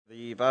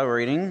The Bible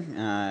reading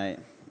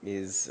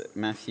is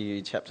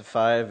Matthew chapter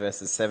 5,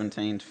 verses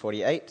 17 to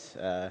 48.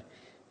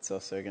 It's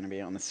also going to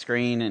be on the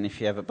screen, and if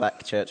you have a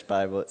Black Church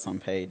Bible, it's on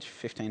page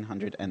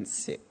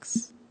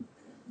 1506.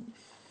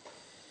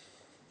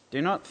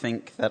 Do not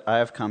think that I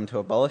have come to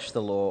abolish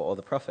the law or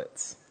the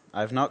prophets.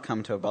 I have not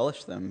come to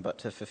abolish them, but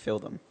to fulfill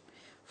them.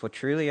 For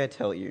truly I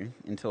tell you,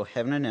 until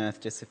heaven and earth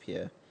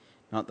disappear,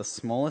 not the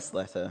smallest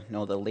letter,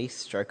 nor the least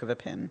stroke of a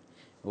pen,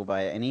 will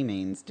by any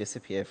means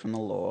disappear from the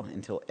law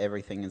until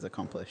everything is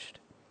accomplished.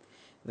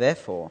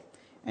 Therefore,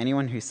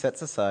 anyone who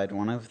sets aside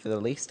one of the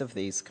least of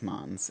these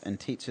commands and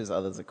teaches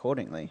others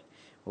accordingly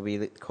will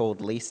be called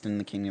least in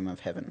the kingdom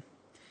of heaven.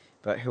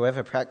 But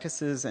whoever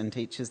practices and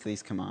teaches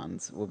these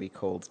commands will be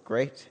called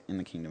great in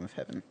the kingdom of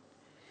heaven.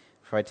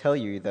 For I tell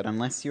you that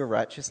unless your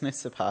righteousness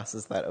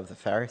surpasses that of the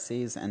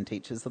Pharisees and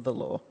teachers of the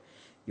law,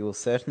 you will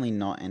certainly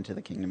not enter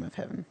the kingdom of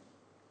heaven.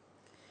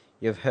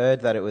 You have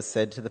heard that it was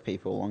said to the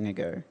people long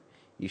ago,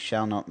 "You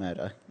shall not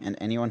murder, and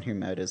anyone who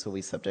murders will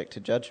be subject to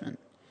judgment."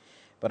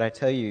 But I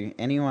tell you,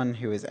 anyone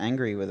who is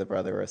angry with a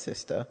brother or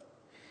sister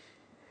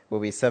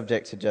will be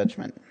subject to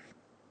judgment.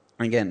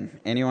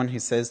 Again, anyone who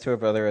says to a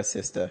brother or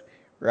sister,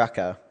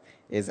 "Raka,"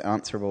 is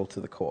answerable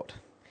to the court.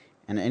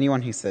 And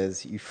anyone who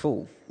says, "You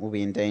fool," will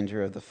be in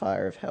danger of the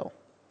fire of hell.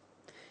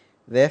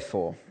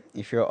 Therefore,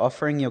 if you are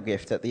offering your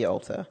gift at the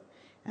altar,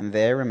 and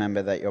there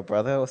remember that your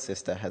brother or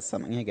sister has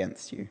something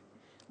against you,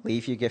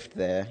 leave your gift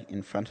there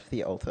in front of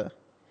the altar.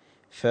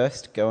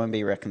 First, go and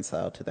be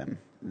reconciled to them,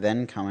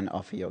 then come and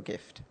offer your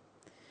gift.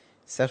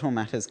 Settle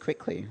matters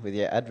quickly with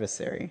your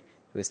adversary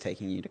who is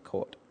taking you to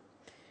court.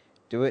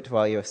 Do it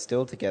while you are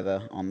still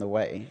together on the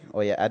way,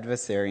 or your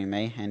adversary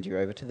may hand you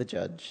over to the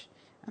judge,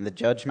 and the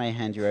judge may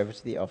hand you over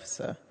to the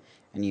officer,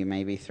 and you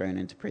may be thrown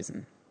into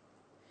prison.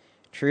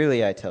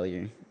 Truly, I tell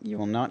you, you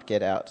will not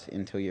get out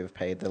until you have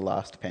paid the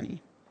last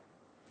penny.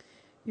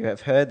 You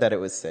have heard that it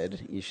was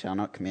said, "You shall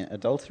not commit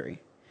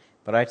adultery."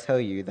 But I tell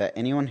you that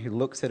anyone who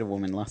looks at a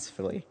woman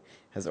lustfully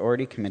has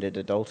already committed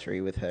adultery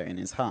with her in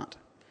his heart.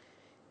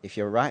 If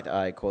your right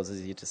eye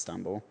causes you to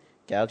stumble,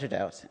 gouge it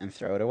out and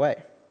throw it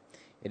away.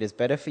 It is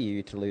better for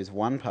you to lose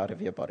one part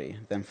of your body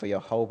than for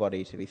your whole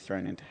body to be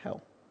thrown into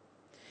hell.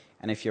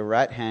 And if your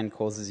right hand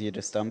causes you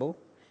to stumble,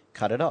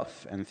 cut it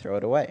off and throw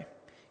it away.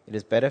 It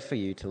is better for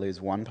you to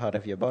lose one part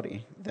of your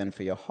body than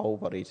for your whole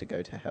body to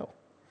go to hell.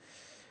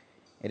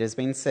 It has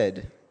been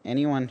said,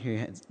 anyone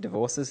who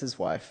divorces his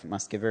wife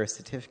must give her a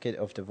certificate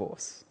of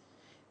divorce.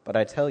 But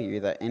I tell you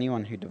that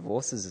anyone who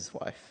divorces his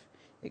wife,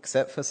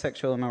 except for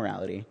sexual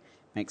immorality,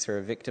 makes her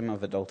a victim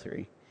of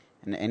adultery,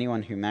 and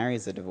anyone who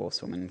marries a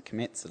divorced woman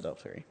commits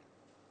adultery.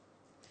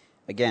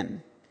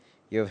 Again,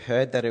 you have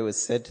heard that it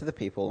was said to the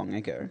people long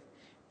ago,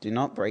 "Do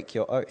not break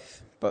your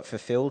oath, but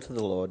fulfill to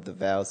the Lord the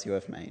vows you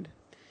have made."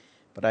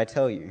 But I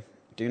tell you,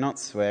 do not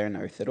swear an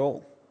oath at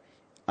all,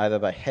 either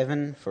by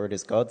heaven, for it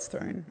is God's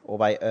throne, or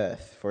by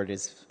earth, for it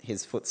is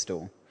his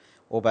footstool,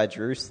 or by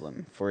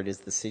Jerusalem, for it is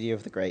the city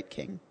of the great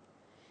king.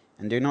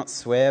 And do not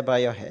swear by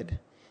your head,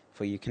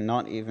 for you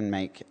cannot even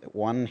make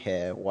one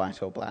hair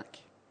white or black.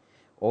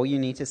 All you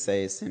need to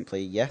say is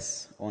simply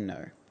yes or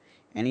no.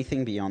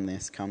 Anything beyond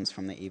this comes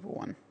from the evil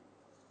one.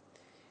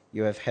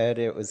 You have heard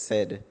it was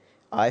said,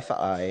 "Eye for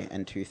eye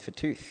and tooth for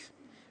tooth."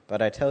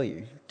 But I tell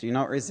you, do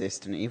not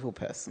resist an evil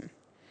person.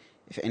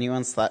 If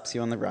anyone slaps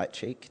you on the right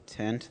cheek,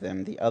 turn to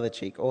them the other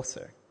cheek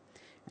also.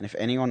 And if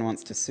anyone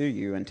wants to sue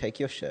you and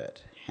take your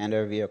shirt, hand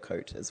over your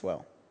coat as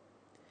well.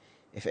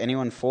 If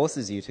anyone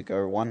forces you to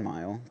go 1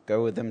 mile,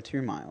 go with them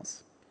 2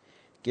 miles.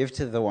 Give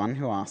to the one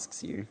who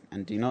asks you,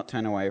 and do not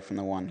turn away from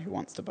the one who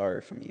wants to borrow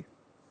from you.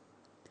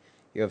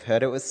 You have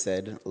heard it was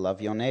said,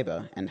 "Love your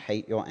neighbor and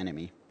hate your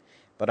enemy."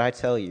 But I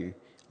tell you,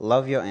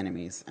 love your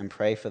enemies and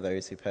pray for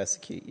those who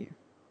persecute you,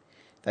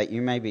 that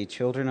you may be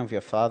children of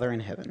your Father in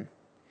heaven.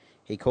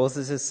 He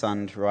causes his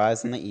sun to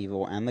rise on the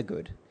evil and the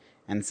good,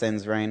 and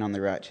sends rain on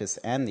the righteous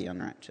and the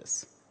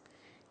unrighteous.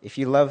 If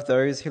you love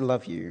those who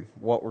love you,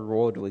 what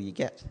reward will you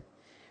get?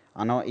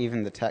 Are not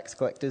even the tax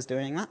collectors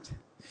doing that?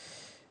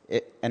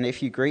 And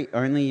if you greet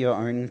only your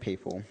own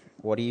people,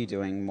 what are you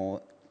doing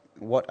more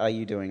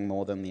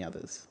than the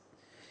others?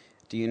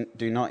 Do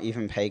not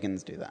even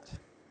pagans do that?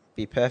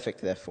 Be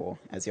perfect, therefore,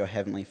 as your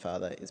heavenly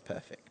Father is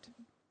perfect.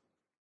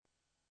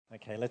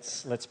 Okay,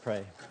 let's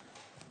pray.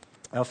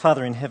 Our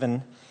Father in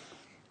heaven,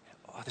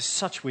 there's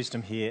such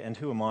wisdom here, and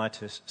who am I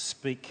to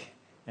speak,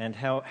 and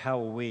how are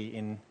we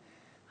in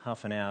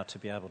half an hour to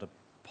be able to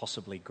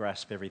possibly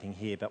grasp everything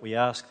here? But we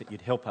ask that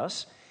you'd help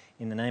us,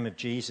 in the name of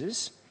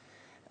Jesus,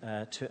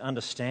 to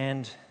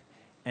understand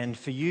and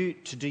for you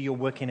to do your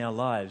work in our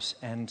lives.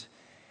 And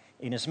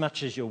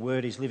inasmuch as your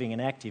word is living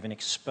and active and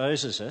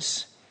exposes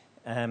us,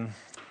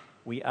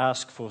 we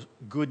ask for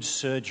good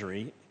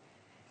surgery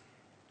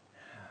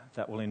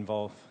that will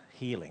involve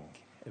healing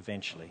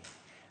eventually,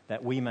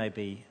 that we may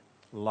be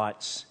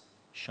lights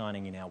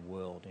shining in our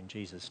world. In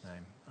Jesus'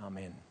 name,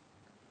 amen.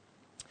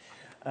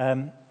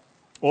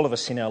 All of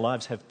us in our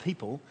lives have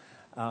people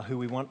who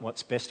we want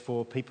what's best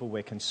for, people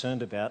we're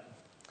concerned about,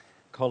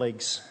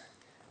 colleagues,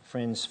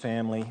 friends,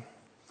 family.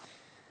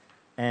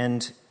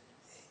 And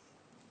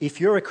if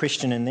you're a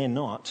Christian and they're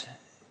not,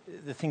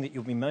 the thing that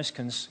you'll be most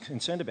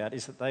concerned about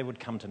is that they would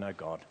come to know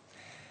God,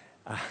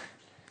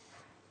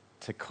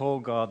 to call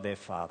God their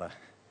Father,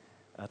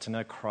 to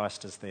know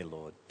Christ as their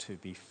Lord, to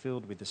be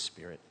filled with the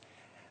Spirit,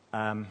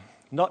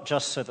 not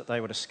just so that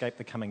they would escape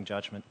the coming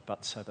judgment,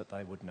 but so that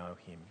they would know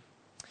Him.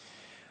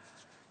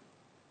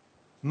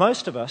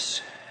 Most of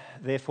us,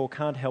 therefore,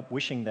 can't help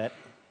wishing that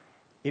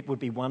it would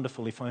be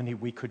wonderful if only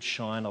we could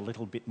shine a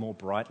little bit more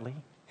brightly,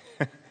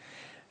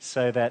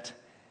 so that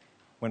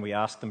when we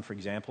ask them, for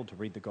example, to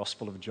read the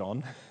Gospel of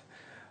John,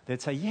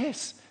 they'd say,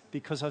 yes,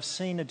 because I've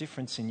seen a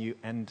difference in you,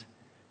 and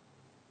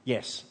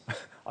yes,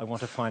 I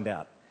want to find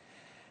out.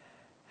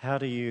 How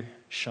do you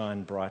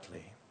shine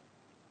brightly?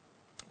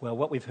 Well,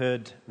 what we've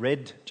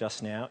read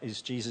just now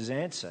is Jesus'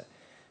 answer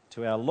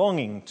to our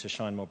longing to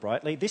shine more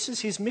brightly. This is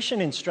his mission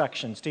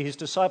instructions to his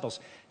disciples,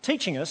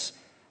 teaching us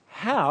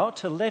how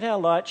to let our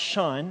light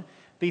shine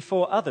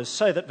before others,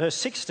 so that, verse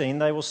 16,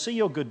 they will see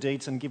your good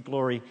deeds and give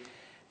glory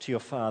to your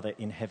Father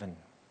in heaven.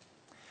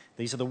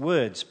 These are the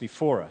words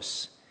before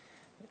us.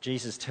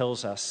 Jesus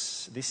tells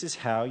us this is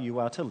how you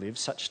are to live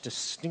such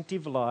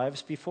distinctive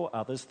lives before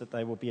others that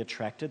they will be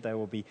attracted, they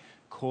will be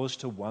caused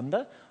to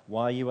wonder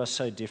why you are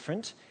so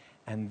different,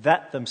 and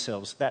that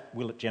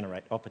will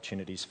generate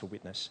opportunities for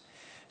witness.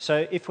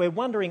 So if we're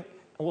wondering,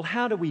 well,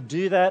 how do we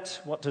do that?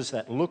 What does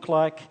that look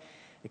like?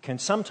 It can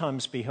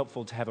sometimes be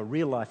helpful to have a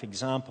real-life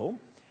example,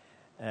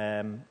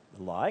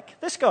 like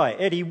this guy,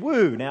 Eddie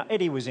Wu. Now,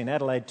 Eddie was in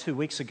Adelaide 2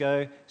 weeks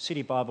ago.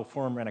 City Bible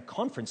Forum ran a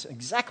conference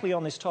exactly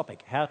on this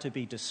topic, how to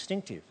be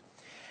distinctive.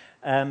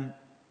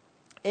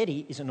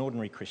 Eddie is an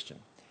ordinary Christian.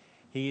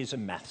 He is a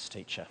maths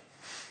teacher.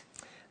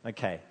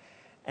 Okay,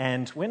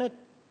 and when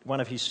one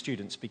of his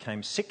students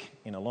became sick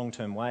in a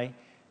long-term way,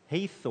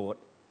 he thought,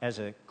 as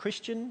a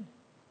Christian,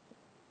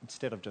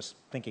 instead of just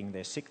thinking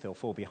they're sick, they'll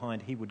fall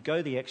behind, he would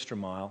go the extra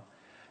mile.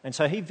 And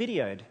so he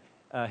videoed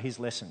his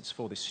lessons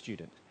for this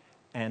student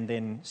and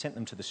then sent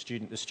them to the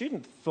student. The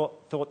student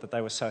thought that they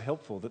were so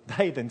helpful that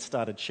they then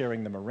started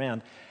sharing them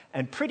around.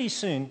 And pretty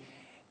soon,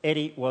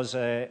 Eddie was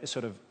a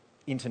sort of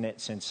internet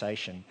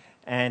sensation.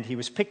 And he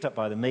was picked up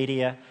by the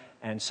media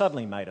and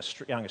suddenly made a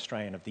Young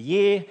Australian of the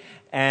Year.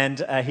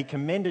 And he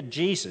commended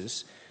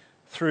Jesus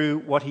through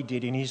what he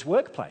did in his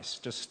workplace,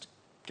 just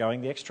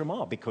going the extra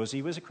mile because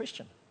he was a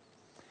Christian.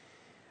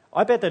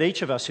 I bet that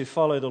each of us who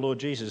follow the Lord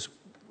Jesus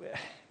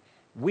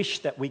wish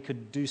that we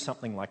could do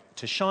something like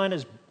to shine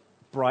as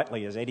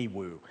brightly as Eddie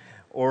Wu,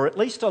 or at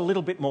least a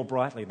little bit more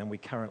brightly than we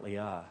currently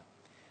are,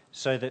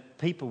 so that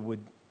people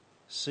would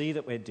see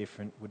that we're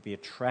different, would be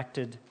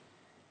attracted,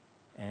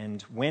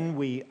 and when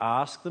we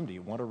ask them, do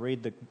you want to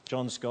read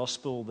John's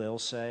Gospel, they'll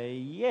say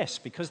yes,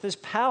 because there's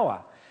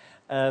power.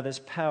 There's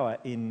power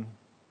in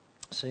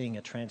seeing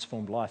a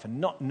transformed life and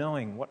not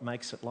knowing what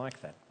makes it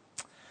like that.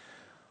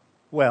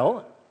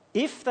 Well,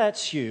 if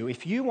that's you,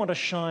 if you want to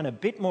shine a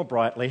bit more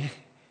brightly,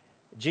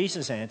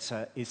 Jesus'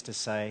 answer is to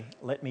say,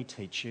 let me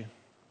teach you.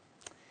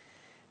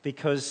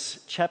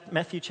 Because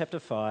Matthew chapter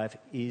 5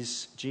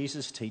 is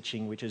Jesus'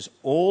 teaching, which is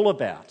all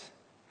about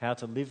how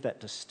to live that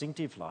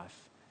distinctive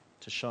life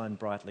to shine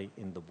brightly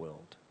in the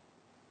world.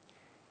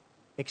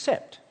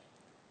 Except,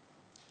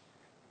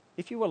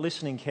 if you were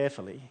listening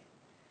carefully,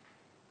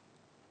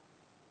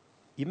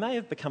 you may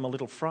have become a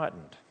little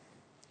frightened.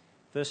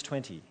 Verse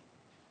 20,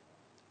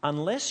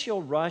 unless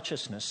your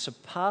righteousness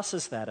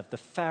surpasses that of the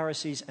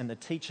Pharisees and the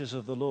teachers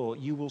of the law,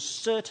 you will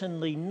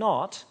certainly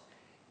not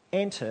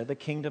enter the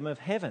kingdom of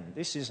heaven.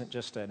 This isn't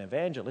just an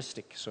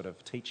evangelistic sort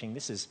of teaching.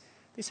 This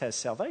has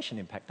salvation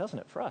impact, doesn't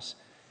it, for us?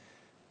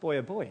 Boy,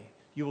 oh boy,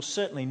 you will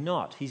certainly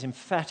not. He's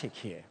emphatic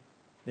here.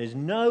 There's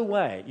no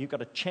way you've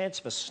got a chance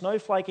of a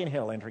snowflake in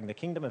hell entering the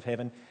kingdom of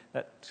heaven.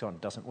 That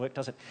doesn't work,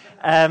 does it?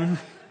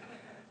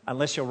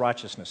 Unless your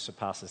righteousness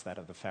surpasses that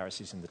of the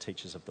Pharisees and the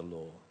teachers of the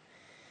law.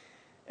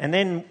 And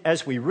then,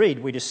 as we read,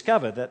 we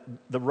discover that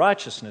the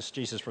righteousness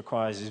Jesus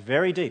requires is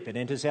very deep. It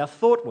enters our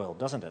thought world,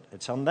 doesn't it?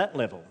 It's on that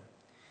level.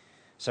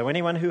 So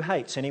anyone who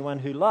hates, anyone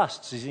who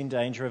lusts is in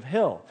danger of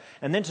hell.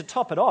 And then to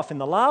top it off, in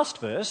the last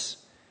verse,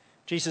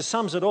 Jesus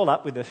sums it all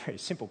up with a very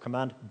simple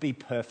command, be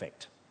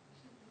perfect.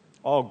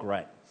 Oh,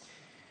 great.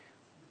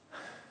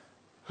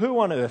 Who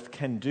on earth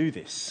can do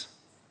this?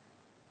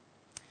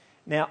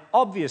 Now,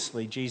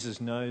 obviously, Jesus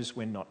knows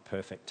we're not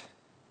perfect.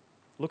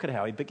 Look at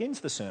how he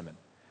begins the sermon.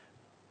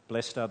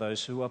 Blessed are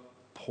those who are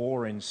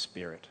poor in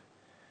spirit.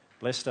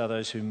 Blessed are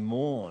those who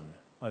mourn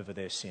over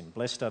their sin.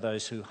 Blessed are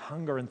those who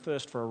hunger and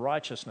thirst for a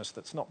righteousness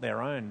that's not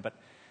their own, but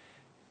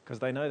because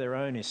they know their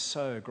own is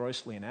so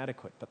grossly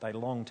inadequate, but they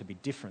long to be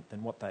different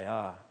than what they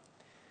are.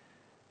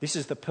 This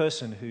is the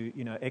person who,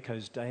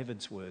 echoes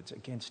David's words,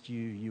 against you,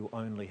 you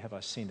only have I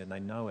sinned, and they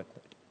know it.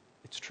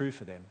 It's true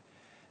for them.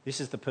 This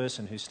is the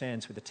person who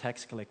stands with a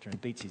tax collector and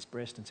beats his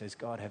breast and says,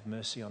 God, have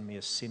mercy on me,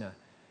 a sinner.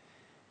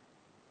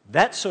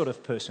 That sort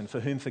of person for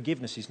whom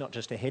forgiveness is not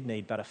just a head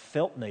need, but a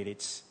felt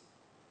need.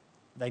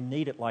 They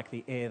need it like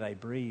the air they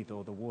breathe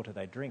or the water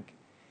they drink.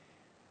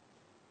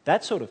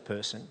 That sort of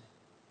person,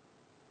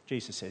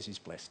 Jesus says, is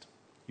blessed.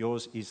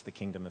 Yours is the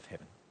kingdom of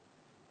heaven.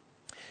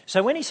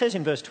 So when he says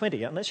in verse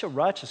 20, unless your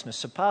righteousness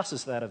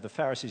surpasses that of the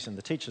Pharisees and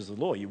the teachers of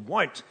the law, you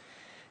won't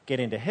get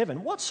into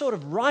heaven, what sort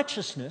of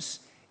righteousness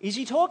is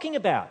he talking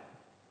about?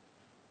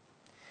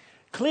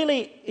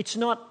 Clearly, it's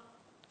not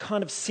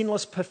kind of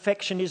sinless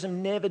perfectionism,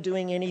 never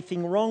doing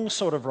anything wrong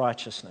sort of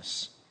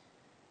righteousness.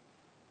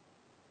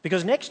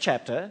 Because next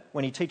chapter,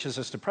 when he teaches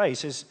us to pray,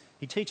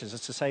 he teaches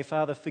us to say,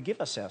 Father, forgive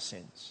us our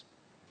sins.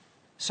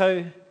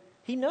 So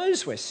he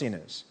knows we're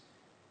sinners.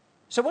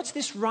 So what's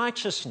this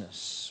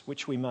righteousness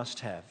which we must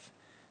have?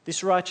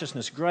 This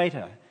righteousness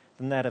greater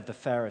than that of the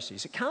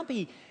Pharisees. It can't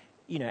be,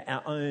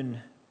 our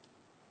own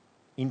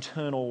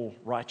internal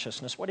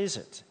righteousness. What is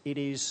it? It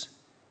is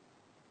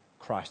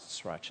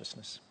Christ's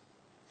righteousness.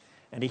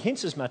 And he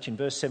hints as much in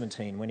verse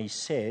 17 when he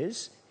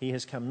says he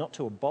has come not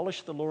to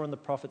abolish the law and the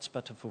prophets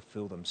but to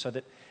fulfill them, so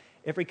that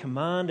every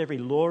command, every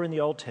law in the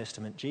Old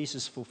Testament,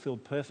 Jesus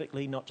fulfilled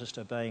perfectly, not just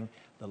obeying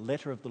the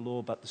letter of the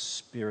law but the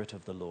spirit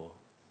of the law.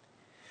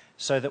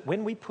 So that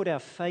when we put our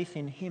faith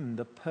in him,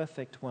 the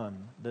perfect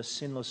one, the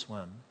sinless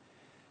one,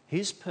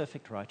 his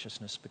perfect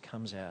righteousness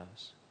becomes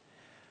ours.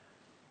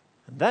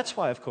 And that's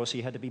why, of course,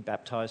 he had to be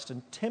baptized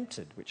and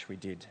tempted, which we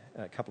did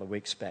a couple of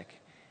weeks back.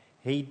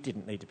 He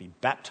didn't need to be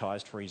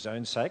baptized for his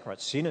own sake,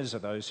 right? Sinners are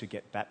those who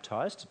get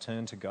baptized to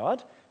turn to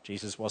God.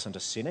 Jesus wasn't a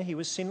sinner, he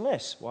was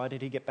sinless. Why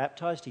did he get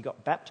baptized? He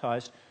got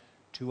baptized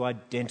to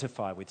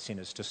identify with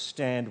sinners, to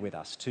stand with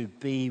us, to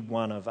be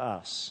one of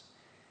us.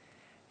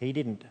 He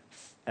didn't...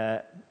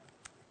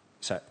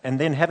 And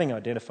then having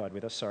identified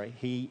with us,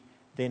 he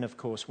then, of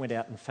course, went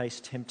out and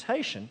faced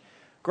temptation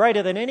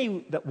greater than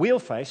any that we'll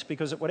face,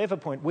 because at whatever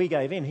point we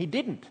gave in, he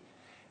didn't.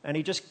 And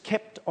he just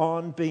kept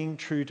on being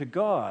true to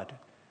God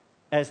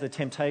as the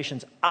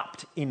temptations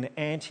upped in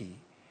ante,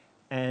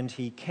 and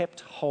he kept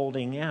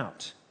holding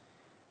out.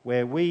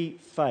 Where we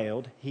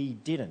failed, he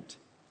didn't.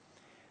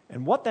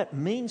 And what that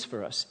means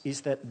for us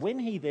is that when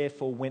he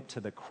therefore went to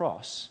the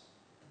cross,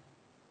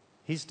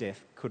 his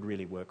death could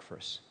really work for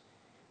us.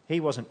 He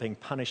wasn't being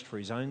punished for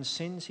his own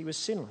sins, he was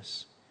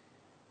sinless.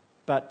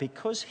 But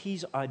because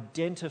he's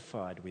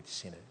identified with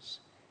sinners,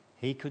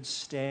 he could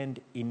stand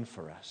in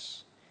for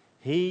us.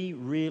 He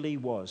really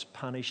was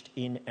punished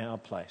in our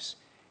place.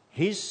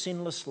 His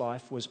sinless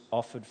life was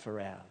offered for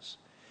ours.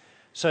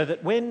 So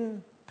that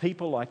when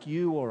people like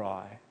you or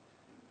I,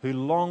 who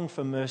long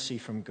for mercy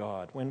from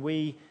God, when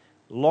we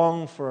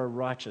long for a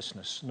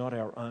righteousness not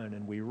our own,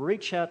 and we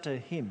reach out to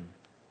him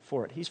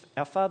for it,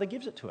 our Father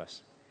gives it to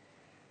us.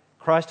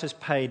 Christ has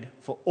paid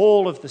for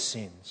all of the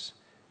sins.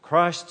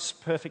 Christ's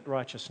perfect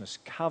righteousness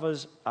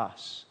covers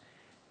us,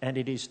 and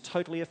it is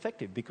totally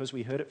effective because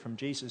we heard it from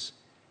Jesus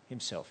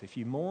himself. If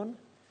you mourn,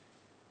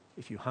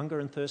 if you hunger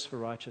and thirst for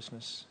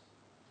righteousness,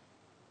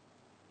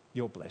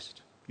 you're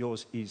blessed.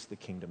 Yours is the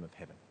kingdom of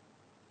heaven.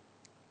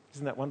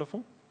 Isn't that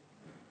wonderful?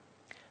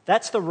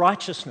 That's the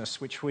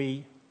righteousness which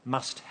we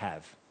must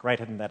have,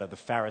 greater than that of the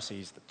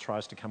Pharisees that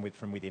tries to come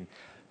from within.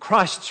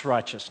 Christ's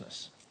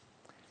righteousness.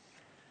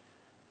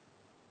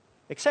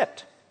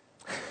 Except,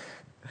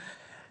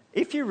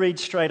 if you read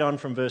straight on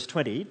from verse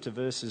 20 to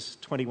verses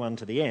 21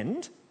 to the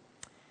end,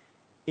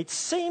 it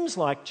seems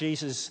like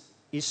Jesus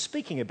is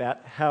speaking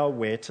about how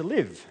we're to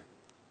live.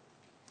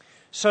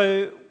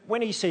 So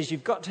when he says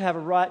you've got to have a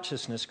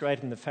righteousness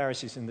greater than the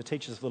Pharisees and the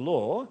teachers of the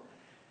law,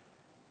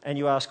 and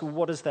you ask, well,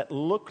 what does that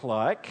look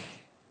like?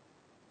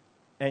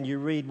 And you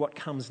read what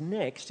comes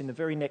next, in the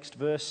very next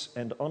verse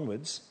and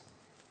onwards,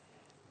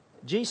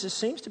 Jesus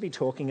seems to be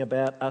talking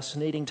about us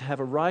needing to have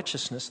a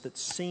righteousness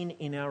that's seen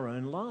in our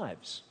own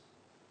lives.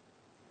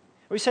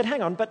 We said,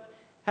 hang on, but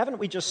haven't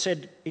we just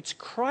said it's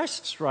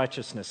Christ's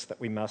righteousness that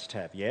we must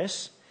have?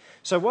 Yes.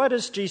 So why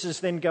does Jesus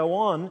then go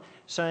on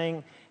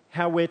saying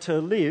how we're to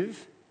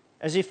live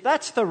as if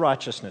that's the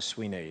righteousness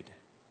we need?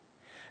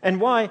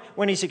 And why,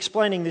 when he's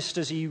explaining this,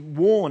 does he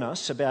warn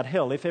us about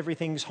hell if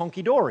everything's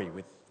honky-dory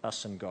with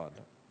us and God?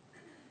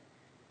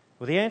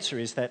 Well, the answer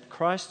is that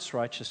Christ's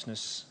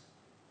righteousness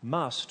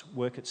must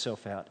work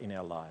itself out in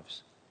our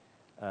lives.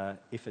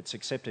 If it's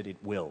accepted, it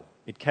will.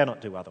 It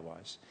cannot do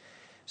otherwise.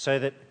 So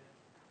that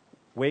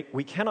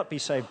we cannot be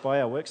saved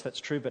by our works, that's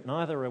true, but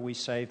neither are we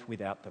saved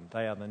without them.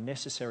 They are the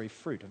necessary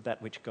fruit of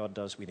that which God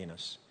does within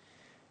us.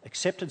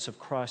 Acceptance of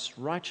Christ's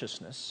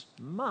righteousness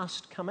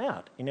must come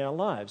out in our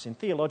lives. In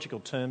theological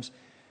terms,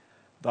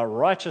 the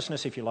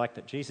righteousness, if you like,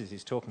 that Jesus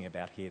is talking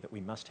about here that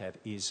we must have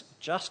is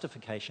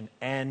justification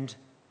and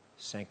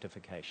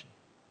sanctification.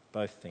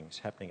 Both things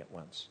happening at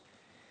once.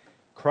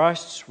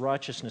 Christ's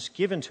righteousness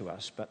given to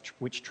us, but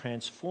which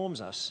transforms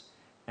us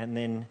and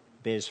then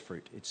bears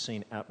fruit. It's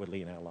seen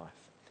outwardly in our life.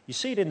 You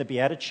see it in the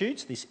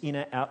Beatitudes, this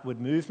inner outward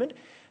movement.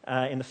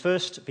 In the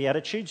first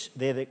Beatitudes,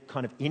 they're the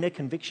kind of inner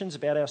convictions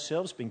about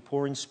ourselves, being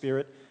poor in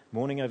spirit,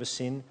 mourning over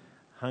sin,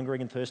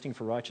 hungering and thirsting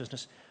for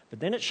righteousness. But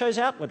then it shows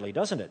outwardly,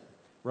 doesn't it?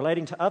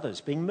 Relating to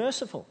others, being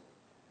merciful,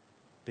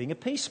 being a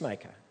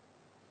peacemaker,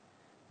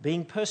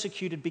 being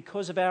persecuted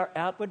because of our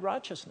outward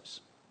righteousness.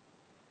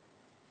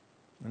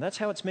 And that's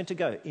how it's meant to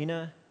go,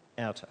 inner,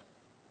 outer.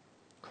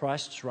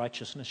 Christ's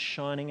righteousness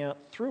shining out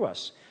through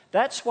us.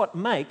 That's what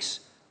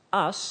makes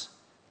us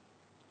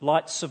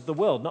lights of the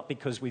world, not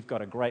because we've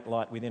got a great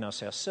light within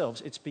us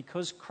ourselves. It's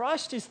because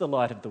Christ is the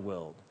light of the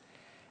world,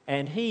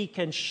 and he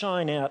can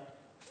shine out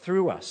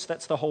through us.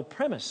 That's the whole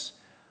premise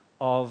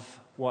of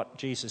what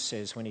Jesus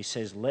says when he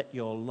says, "Let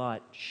your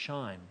light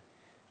shine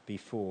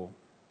before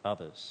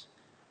others."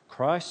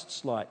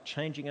 Christ's light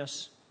changing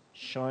us,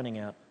 shining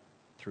out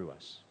through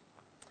us.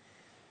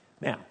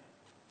 Now,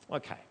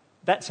 okay,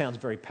 that sounds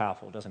very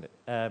powerful, doesn't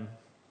it?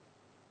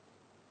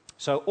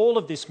 So all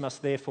of this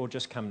must therefore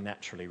just come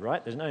naturally,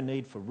 right? There's no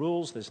need for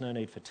rules, there's no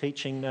need for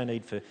teaching, no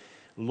need for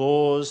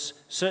laws,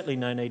 certainly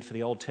no need for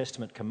the Old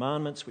Testament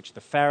commandments, which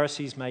the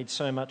Pharisees made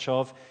so much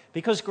of,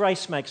 because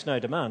grace makes no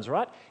demands,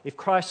 right? If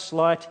Christ's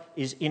light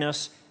is in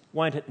us,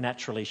 won't it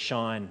naturally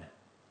shine?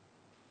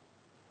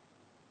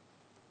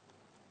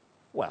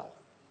 Well,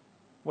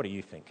 what do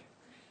you think?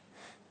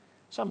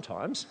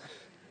 Sometimes.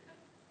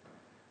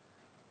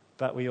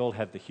 But we all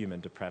have the human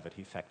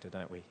depravity factor,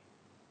 don't we?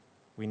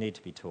 We need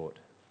to be taught.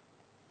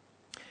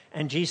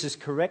 And Jesus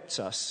corrects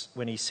us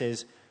when he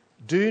says,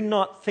 "Do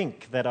not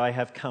think that I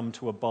have come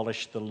to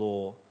abolish the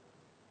law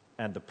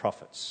and the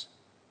prophets."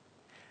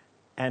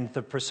 And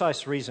the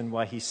precise reason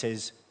why he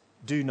says,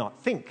 "Do not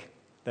think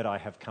that I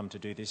have come to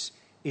do this,"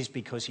 is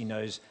because he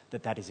knows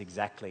that that is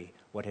exactly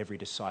what every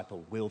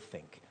disciple will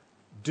think.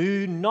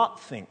 Do not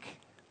think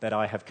that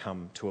I have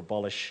come to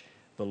abolish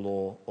the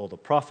law or the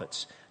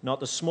prophets. Not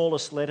the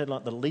smallest letter,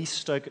 not the least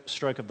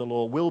stroke of the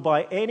law will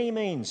by any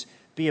means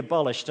be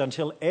abolished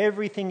until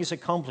everything is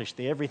accomplished.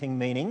 The everything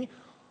meaning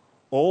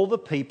all the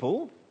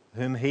people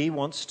whom he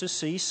wants to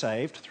see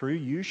saved through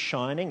you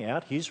shining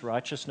out his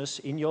righteousness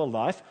in your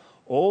life.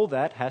 All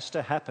that has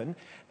to happen,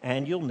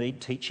 and you'll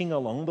need teaching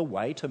along the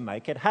way to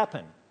make it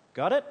happen.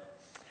 Got it?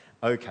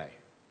 Okay.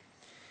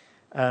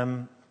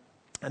 And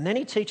then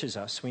he teaches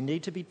us we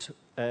need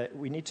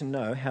to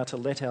know how to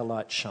let our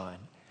light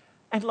shine.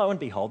 And lo and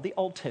behold, the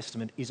Old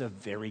Testament is a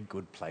very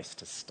good place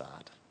to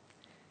start.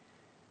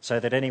 So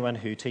that anyone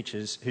who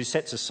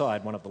sets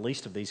aside one of the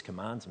least of these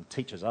commands and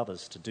teaches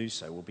others to do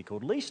so will be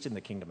called least in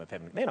the kingdom of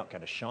heaven. They're not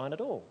going to shine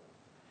at all.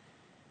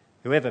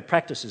 Whoever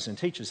practices and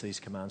teaches these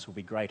commands will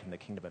be great in the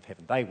kingdom of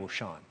heaven. They will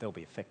shine. They'll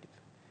be effective.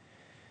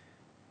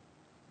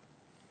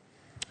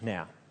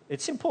 Now,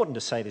 it's important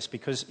to say this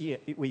because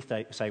we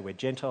say we're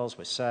Gentiles,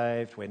 we're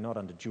saved, we're not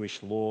under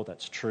Jewish law,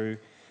 that's true.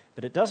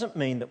 But it doesn't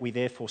mean that we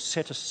therefore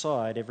set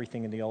aside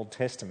everything in the Old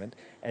Testament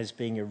as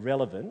being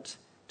irrelevant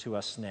to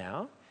us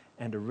now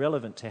and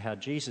irrelevant to how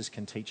Jesus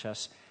can teach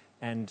us,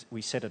 and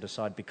we set it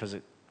aside because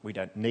we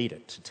don't need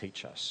it to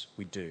teach us.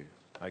 We do.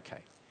 Okay.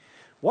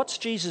 What's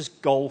Jesus'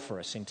 goal for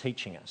us in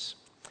teaching us?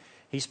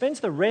 He spends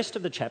the rest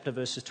of the chapter,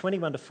 verses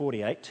 21 to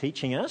 48,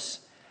 teaching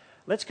us.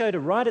 Let's go to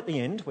right at the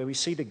end where we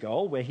see the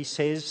goal, where he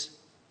says,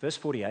 verse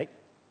 48,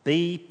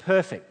 "Be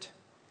perfect."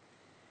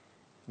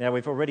 Now,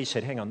 we've already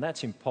said, hang on,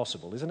 that's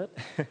impossible, isn't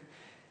it?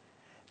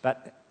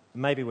 But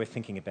maybe we're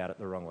thinking about it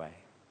the wrong way.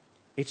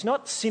 It's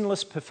not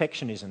sinless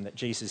perfectionism that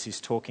Jesus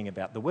is talking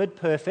about. The word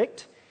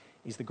perfect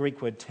is the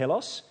Greek word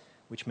telos,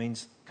 which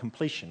means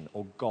completion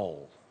or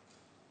goal.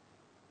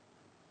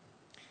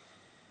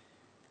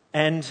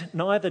 And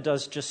neither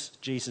does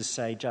Jesus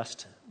say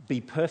just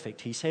be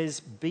perfect. He says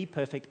be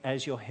perfect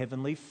as your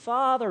heavenly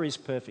Father is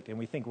perfect. And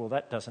we think, well,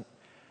 that doesn't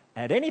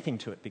add anything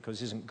to it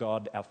because isn't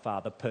God our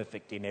Father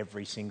perfect in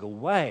every single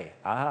way?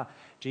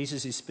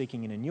 Jesus is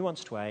speaking in a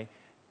nuanced way,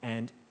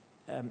 and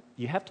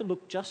you have to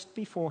look just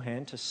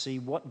beforehand to see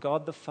what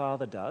God the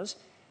Father does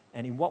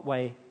and in what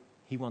way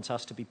he wants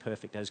us to be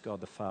perfect as God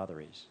the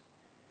Father is.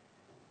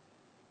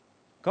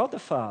 God the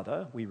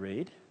Father, we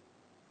read,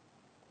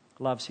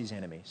 loves his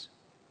enemies.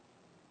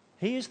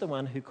 He is the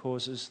one who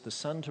causes the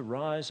sun to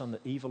rise on the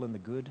evil and the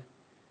good,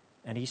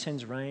 and he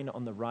sends rain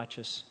on the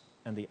righteous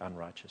and the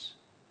unrighteous.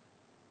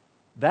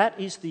 That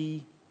is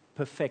the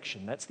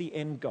perfection, that's the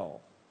end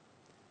goal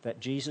that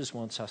Jesus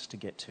wants us to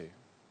get to.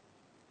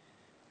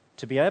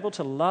 To be able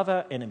to love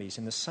our enemies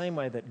in the same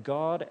way that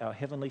God, our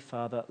Heavenly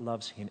Father,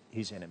 loves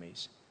his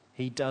enemies.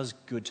 He does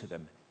good to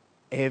them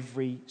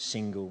every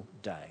single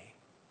day.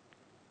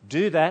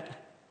 Do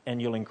that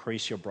and you'll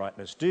increase your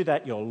brightness. Do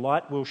that, your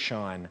light will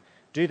shine.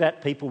 Do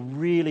that, people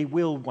really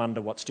will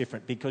wonder what's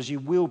different because you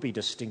will be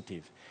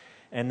distinctive.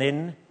 And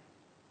then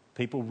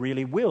people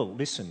really will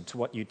listen to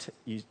what you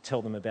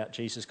tell them about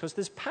Jesus because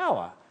there's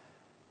power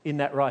in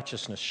that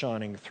righteousness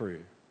shining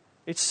through.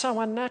 It's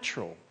so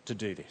unnatural to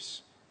do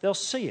this. They'll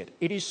see it.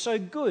 It is so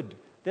good.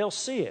 They'll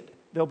see it.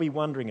 They'll be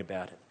wondering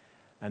about it.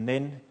 And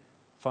then,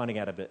 finding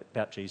out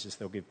about Jesus,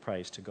 they'll give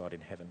praise to God in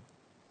heaven.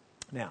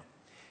 Now,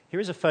 here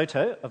is a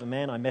photo of a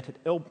man I met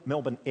at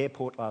Melbourne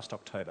Airport last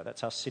October.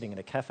 That's us sitting in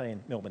a cafe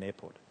in Melbourne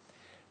Airport.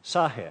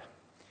 Saher.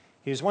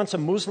 He was once a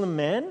Muslim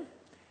man,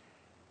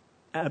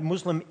 a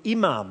Muslim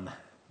imam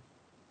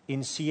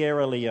in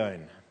Sierra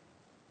Leone.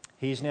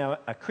 He is now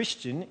a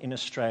Christian in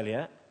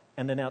Australia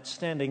and an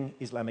outstanding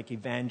Islamic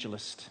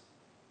evangelist.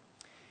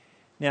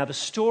 Now, the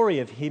story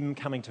of him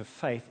coming to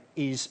faith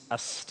is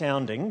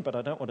astounding, but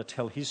I don't want to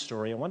tell his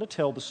story. I want to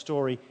tell the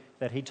story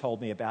that he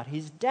told me about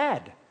his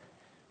dad,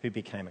 who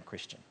became a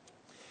Christian.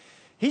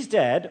 His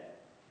dad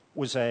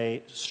was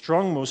a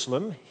strong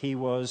Muslim. He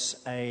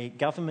was a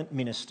government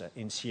minister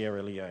in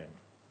Sierra Leone.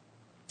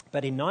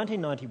 But in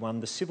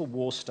 1991, the civil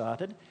war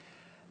started,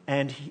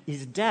 and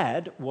his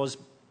dad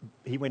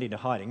he went into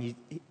hiding.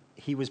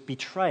 He was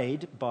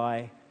betrayed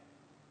by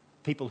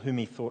people whom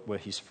he thought were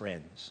his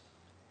friends.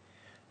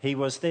 He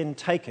was then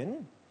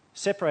taken,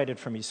 separated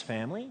from his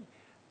family,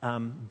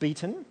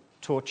 beaten,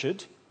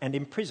 tortured, and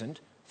imprisoned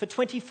for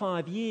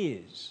 25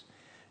 years,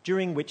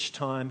 during which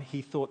time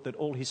he thought that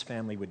all his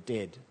family were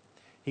dead.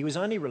 He was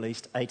only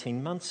released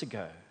 18 months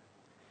ago.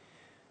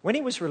 When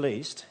he was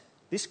released,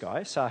 this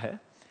guy, Sahir,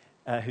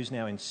 who's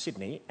now in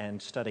Sydney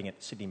and studying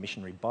at Sydney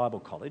Missionary Bible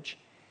College,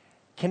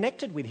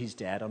 connected with his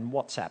dad on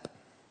WhatsApp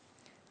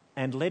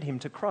and led him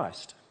to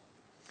Christ.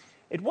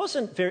 It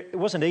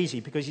wasn't easy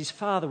because his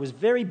father was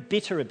very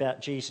bitter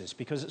about Jesus,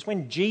 because it's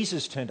when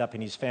Jesus turned up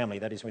in his family,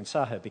 that is when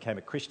Sahir became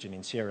a Christian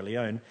in Sierra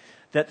Leone,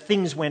 that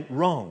things went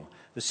wrong.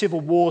 The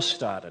civil war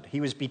started. He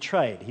was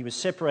betrayed. He was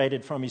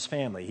separated from his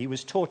family. He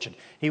was tortured.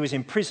 He was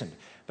imprisoned.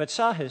 But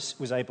Sahir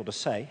was able to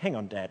say, hang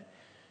on, Dad,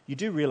 you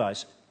do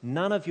realise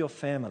none of your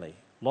family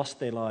lost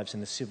their lives in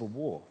the civil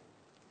war.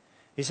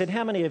 He said,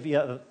 how many of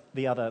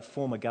the other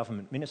former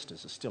government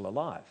ministers are still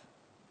alive?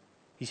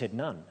 He said,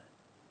 none.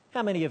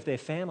 How many of their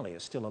family are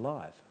still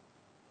alive?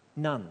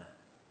 None.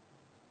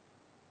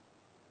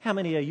 How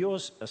many of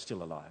yours are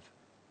still alive?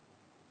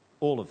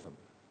 All of them.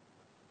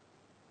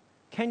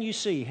 Can you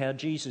see how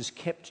Jesus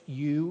kept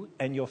you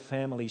and your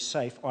family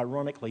safe,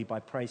 ironically, by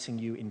placing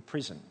you in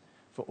prison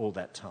for all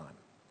that time?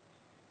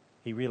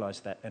 He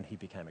realised that and he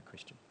became a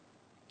Christian.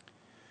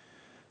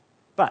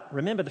 But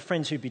remember the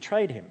friends who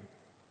betrayed him.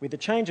 With the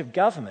change of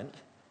government,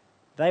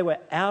 they were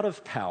out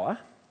of power,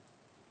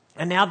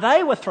 and now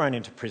they were thrown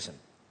into prison.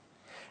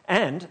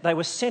 And they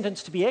were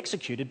sentenced to be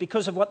executed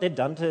because of what they'd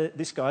done to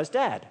this guy's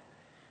dad.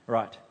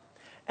 Right.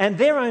 And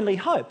their only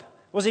hope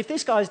was if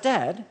this guy's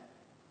dad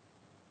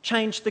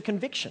changed the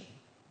conviction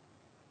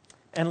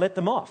and let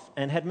them off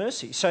and had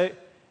mercy. So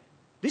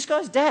this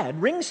guy's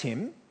dad rings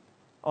him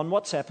on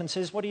WhatsApp and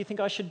says, what do you think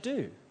I should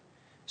do?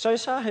 So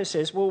Sahir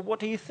says, well, what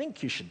do you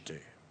think you should do?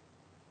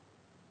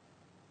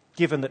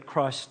 Given that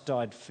Christ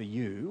died for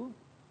you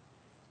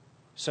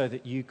so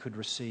that you could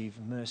receive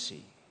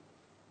mercy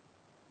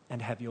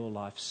and have your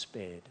life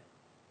spared.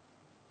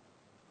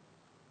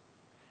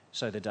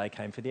 So the day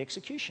came for the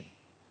execution.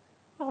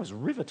 I was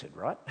riveted,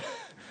 right?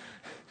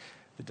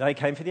 The day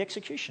came for the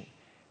execution.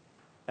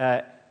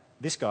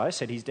 This guy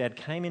said his dad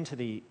came into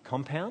the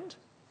compound.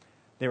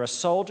 There are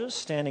soldiers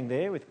standing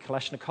there with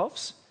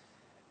Kalashnikovs,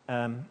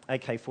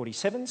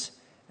 AK-47s,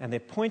 and they're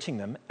pointing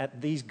them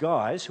at these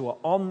guys who are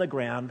on the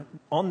ground,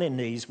 on their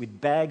knees, with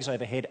bags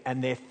overhead,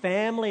 and their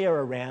family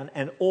are around,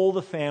 and all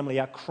the family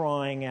are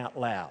crying out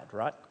loud,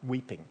 right?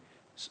 Weeping,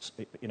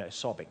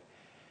 sobbing.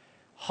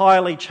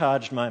 Highly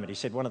charged moment. He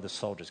said one of the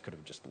soldiers could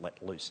have just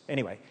let loose.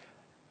 Anyway,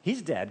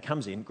 his dad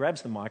comes in,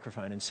 grabs the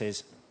microphone and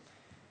says,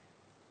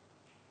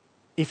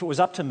 if it was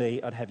up to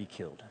me, I'd have you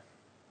killed.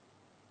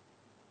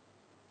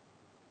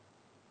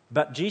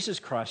 But Jesus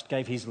Christ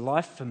gave his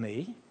life for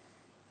me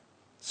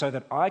so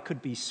that I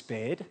could be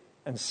spared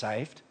and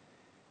saved.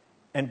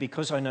 And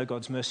because I know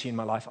God's mercy in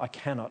my life, I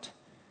cannot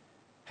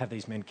have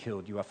these men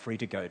killed. You are free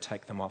to go.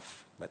 Take them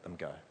off. Let them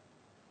go.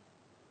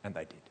 And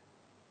they did.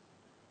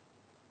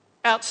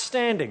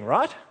 Outstanding,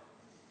 right?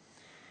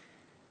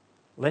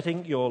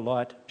 Letting your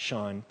light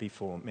shine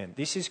before men.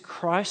 This is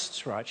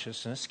Christ's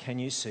righteousness, can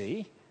you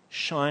see,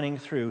 shining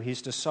through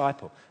his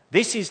disciple.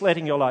 This is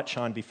letting your light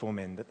shine before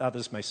men, that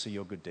others may see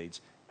your good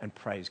deeds and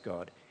praise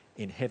God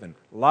in heaven.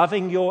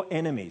 Loving your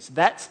enemies.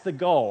 That's the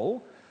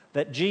goal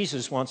that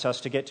Jesus wants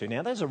us to get to.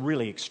 Now, that's a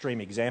really extreme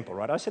example,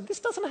 right? I said, this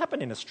doesn't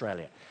happen in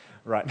Australia.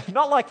 Right,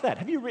 not like that.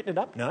 Have you written it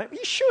up? No,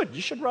 you should.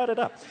 You should write it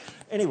up.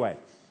 Anyway,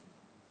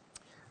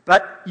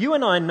 but you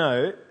and I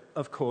know,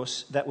 of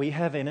course, that we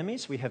have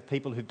enemies. We have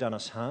people who've done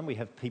us harm. We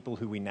have people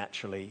who we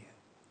naturally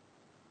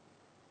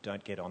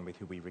don't get on with,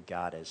 who we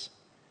regard as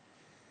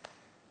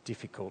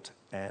difficult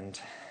and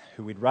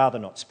who we'd rather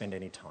not spend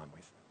any time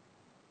with.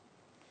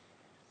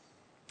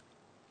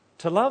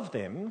 To love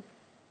them,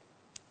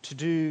 to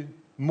do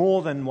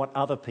more than what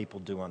other people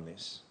do on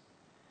this,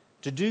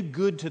 to do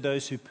good to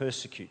those who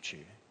persecute you,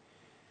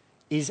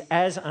 is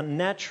as a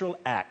natural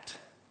act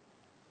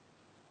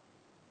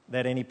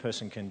that any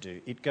person can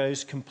do. It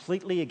goes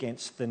completely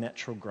against the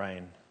natural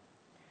grain,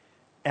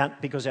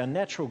 because our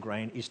natural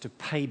grain is to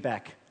pay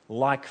back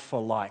like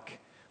for like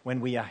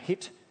when we are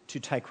hit, to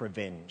take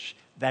revenge.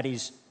 That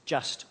is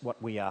just what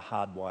we are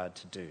hardwired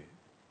to do.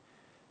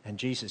 And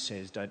Jesus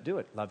says, don't do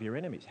it. Love your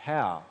enemies.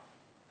 How?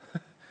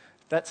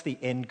 That's the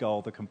end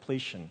goal, the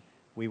completion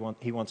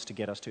he wants to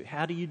get us to.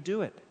 How do you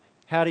do it?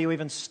 How do you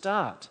even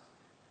start?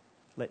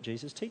 Let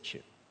Jesus teach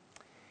you.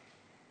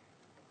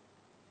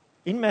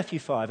 In Matthew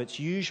 5, it's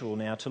usual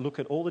now to look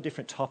at all the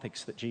different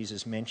topics that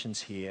Jesus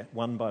mentions here,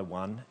 one by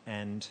one,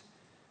 and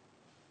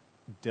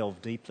delve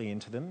deeply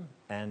into them,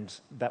 and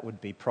that would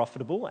be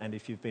profitable. And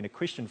if you've been a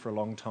Christian for a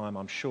long time,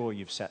 I'm sure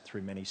you've sat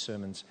through many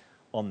sermons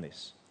on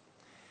this.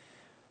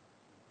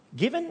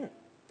 Given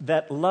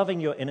that loving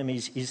your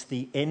enemies is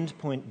the end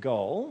point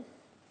goal,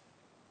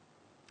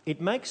 it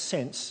makes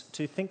sense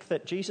to think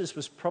that Jesus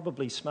was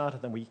probably smarter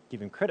than we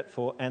give him credit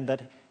for, and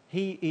that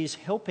he is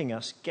helping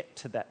us get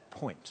to that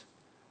point.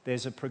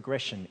 There's a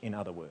progression, in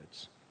other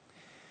words.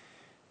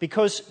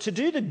 Because to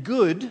do the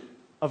good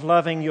of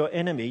loving your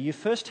enemy, you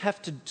first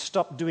have to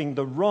stop doing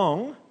the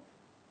wrong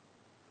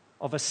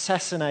of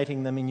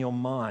assassinating them in your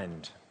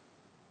mind,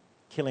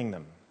 killing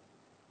them.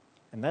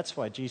 And that's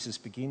why Jesus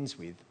begins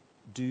with,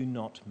 do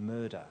not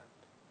murder.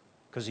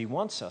 Because he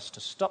wants us to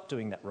stop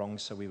doing that wrong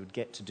so we would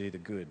get to do the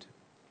good.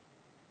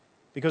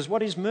 Because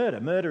what is murder?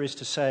 Murder is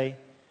to say,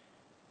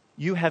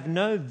 you have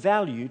no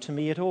value to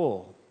me at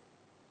all.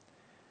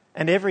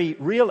 And every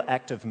real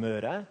act of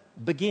murder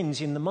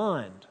begins in the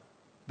mind,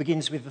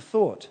 begins with the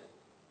thought.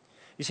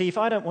 You see, if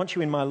I don't want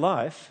you in my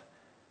life,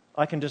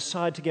 I can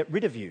decide to get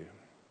rid of you.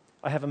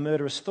 I have a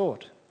murderous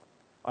thought.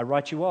 I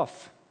write you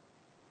off.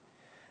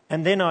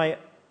 And then I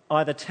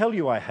either tell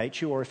you I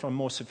hate you, or if I'm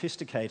more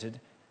sophisticated,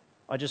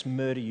 I just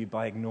murder you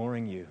by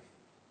ignoring you.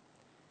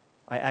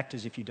 I act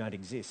as if you don't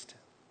exist,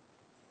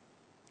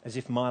 as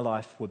if my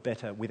life were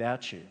better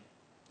without you.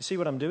 You see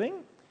what I'm doing?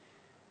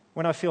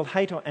 When I feel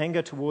hate or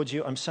anger towards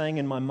you, I'm saying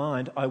in my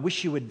mind, I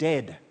wish you were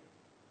dead.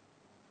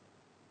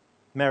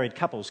 Married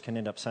couples can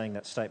end up saying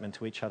that statement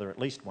to each other at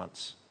least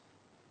once,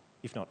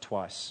 if not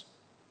twice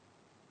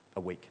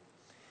a week.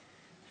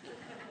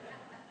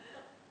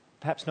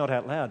 Perhaps not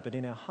out loud, but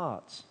in our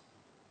hearts.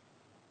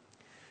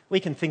 We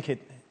can think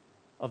it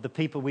of the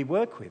people we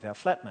work with, our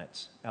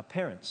flatmates, our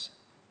parents,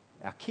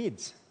 our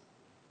kids.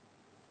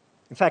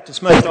 In fact,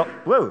 it's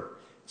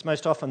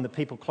most often the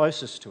people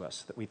closest to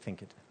us that we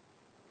think it.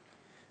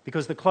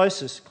 Because the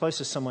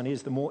closest someone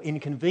is, the more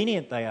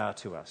inconvenient they are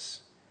to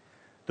us,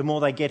 the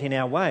more they get in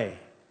our way.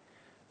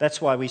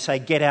 That's why we say,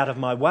 get out of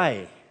my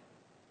way.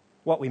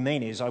 What we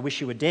mean is, I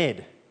wish you were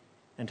dead.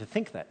 And to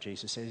think that,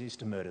 Jesus says, is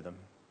to murder them.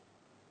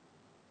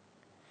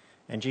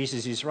 And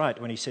Jesus is right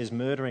when he says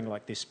murdering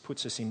like this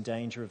puts us in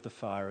danger of the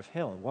fire of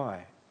hell.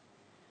 Why?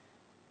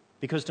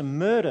 Because to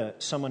murder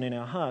someone in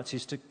our hearts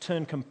is to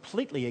turn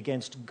completely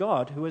against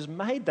God, who has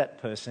made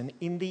that person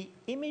in the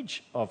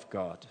image of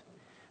God.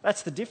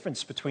 That's the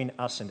difference between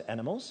us and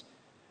animals.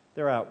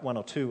 There are one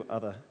or two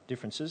other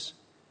differences.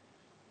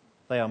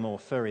 They are more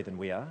furry than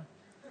we are,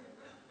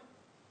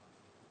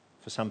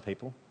 for some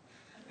people.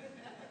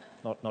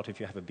 Not if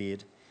you have a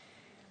beard.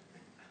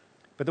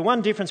 But the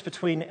one difference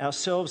between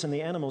ourselves and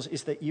the animals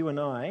is that you and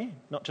I,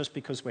 not just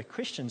because we're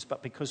Christians,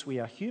 but because we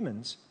are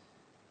humans,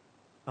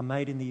 are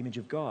made in the image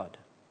of God.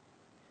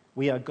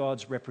 We are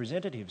God's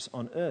representatives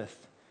on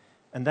earth,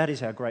 and that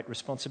is our great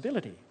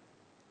responsibility.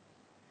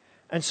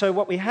 And so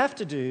what we have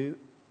to do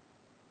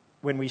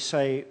when we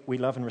say we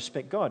love and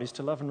respect God is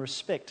to love and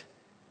respect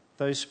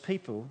those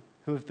people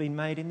who have been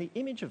made in the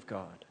image of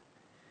God.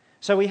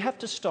 So we have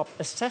to stop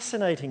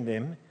assassinating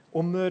them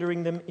or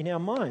murdering them in our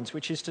minds,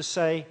 which is to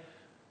say,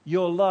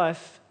 your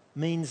life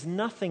means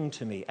nothing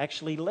to me,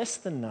 actually less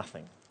than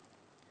nothing.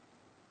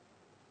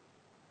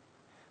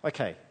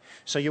 Okay,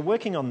 so you're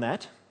working on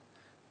that,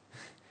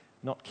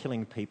 not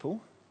killing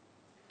people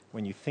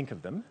when you think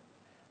of them,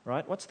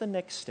 right? What's the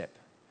next step?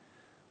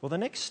 Well, the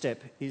next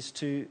step is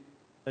to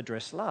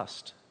address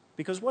lust.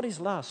 Because what is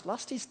lust?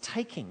 Lust is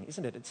taking,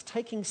 isn't it? It's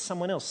taking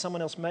someone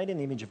else made in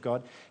the image of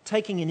God,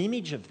 taking an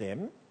image of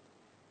them,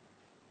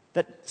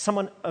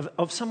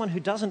 of someone who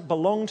doesn't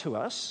belong to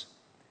us,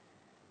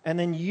 and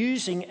then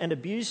using and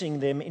abusing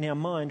them in our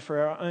mind for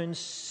our own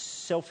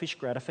selfish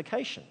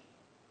gratification.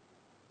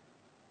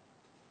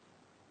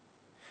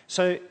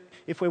 So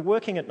if we're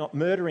working at not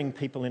murdering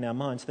people in our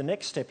minds, the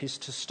next step is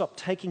to stop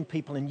taking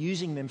people and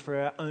using them for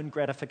our own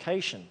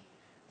gratification.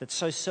 That's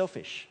so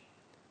selfish.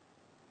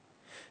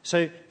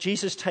 So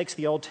Jesus takes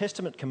the Old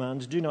Testament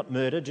commands, do not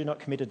murder, do not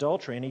commit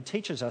adultery, and he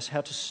teaches us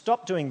how to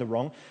stop doing the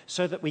wrong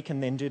so that we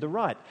can then do the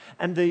right.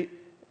 And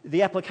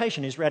the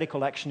application is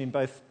radical action in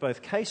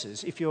both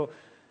cases. If you're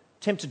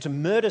tempted to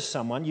murder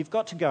someone, you've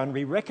got to go and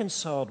be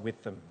reconciled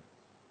with them.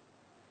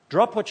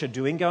 Drop what you're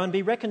doing, go and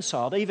be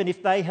reconciled. Even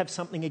if they have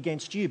something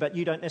against you, but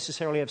you don't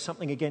necessarily have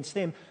something against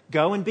them,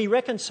 go and be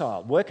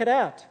reconciled. Work it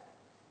out.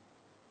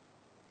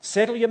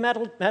 Settle your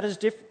matters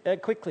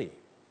quickly.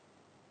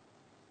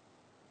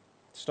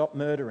 Stop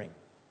murdering.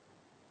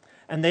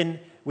 And then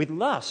with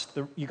lust,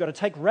 you've got to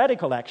take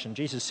radical action.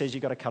 Jesus says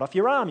you've got to cut off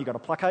your arm, you've got to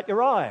pluck out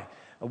your eye.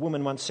 A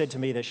woman once said to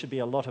me, there should be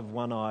a lot of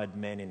one-eyed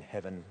men in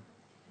heaven.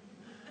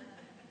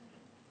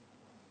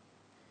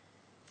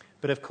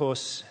 But of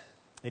course,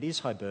 it is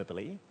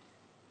hyperbole,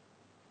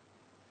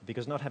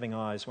 because not having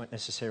eyes won't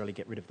necessarily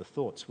get rid of the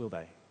thoughts, will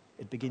they?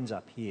 It begins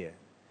up here.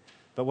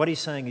 But what he's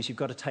saying is you've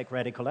got to take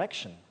radical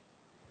action.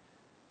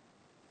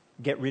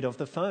 Get rid of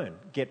the phone.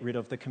 Get rid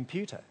of the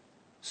computer.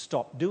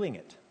 Stop doing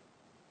it.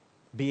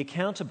 Be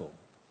accountable.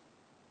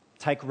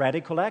 Take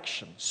radical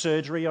action.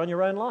 Surgery on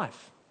your own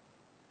life.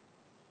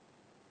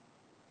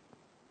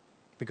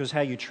 Because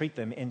how you treat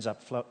them ends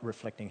up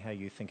reflecting how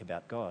you think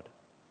about God.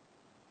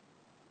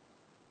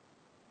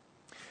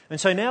 And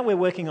so now we're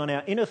working on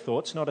our inner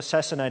thoughts, not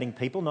assassinating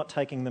people, not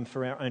taking them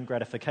for our own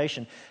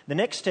gratification. The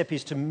next step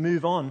is to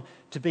move on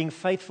to being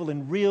faithful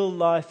in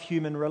real-life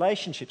human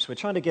relationships. We're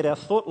trying to get our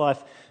thought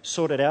life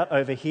sorted out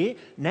over here.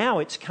 Now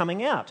it's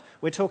coming out.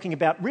 We're talking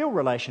about real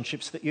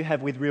relationships that you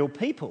have with real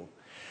people.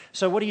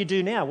 So what do you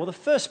do now? Well, the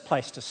first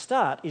place to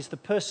start is the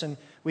person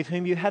with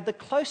whom you had the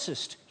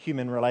closest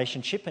human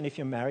relationship, and if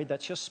you're married,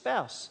 that's your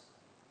spouse.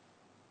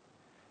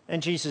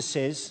 And Jesus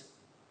says,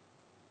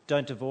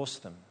 don't divorce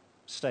them.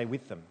 Stay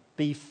with them.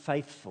 Be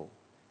faithful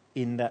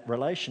in that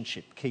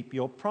relationship. Keep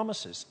your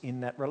promises in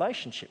that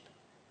relationship.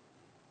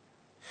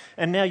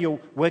 And now you're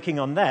working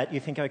on that. You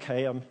think,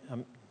 okay, I'm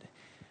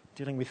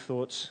dealing with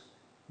thoughts,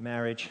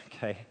 marriage.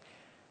 Okay.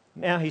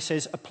 Now he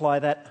says, apply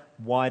that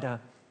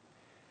wider.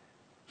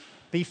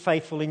 Be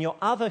faithful in your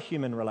other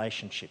human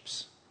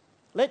relationships.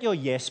 Let your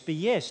yes be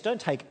yes.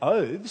 Don't take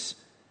oaths,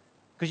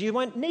 because you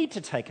won't need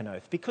to take an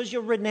oath, because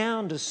you're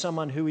renowned as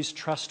someone who is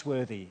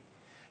trustworthy.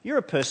 You're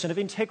a person of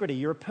integrity.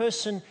 You're a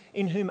person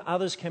in whom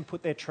others can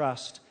put their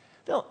trust.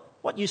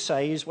 What you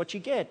say is what you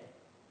get.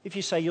 If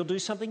you say you'll do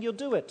something, you'll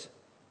do it.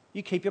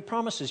 You keep your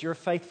promises. You're a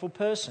faithful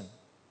person.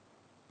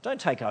 Don't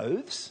take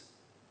oaths.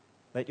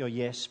 Let your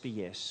yes be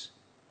yes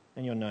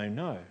and your no,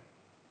 no.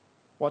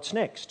 What's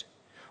next?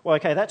 Well,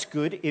 okay, that's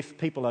good if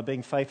people are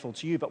being faithful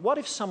to you, but what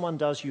if someone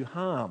does you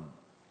harm?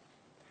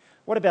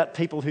 What about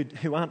people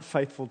who aren't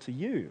faithful to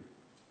you?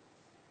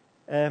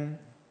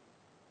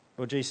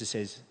 Well, Jesus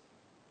says,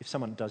 if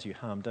someone does you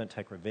harm, don't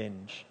take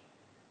revenge.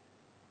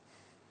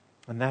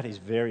 And that is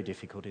very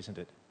difficult, isn't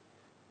it?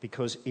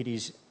 Because it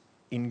is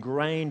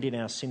ingrained in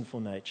our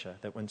sinful nature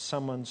that when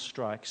someone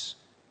strikes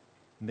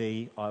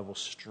me, I will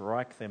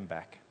strike them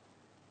back.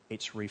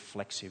 It's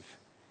reflexive.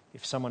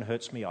 If someone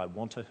hurts me, I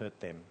want to hurt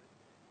them.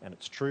 And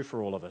it's true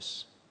for all of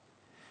us.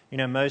 You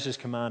know, Moses'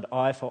 command,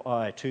 eye for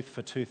eye, tooth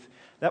for tooth,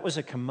 that was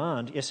a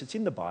command. Yes, it's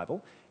in the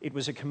Bible. It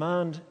was a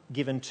command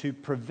given to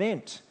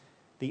prevent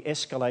the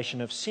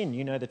escalation of sin.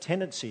 You know the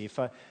tendency,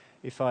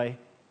 if I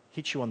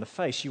hit you on the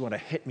face, you want to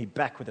hit me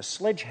back with a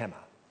sledgehammer.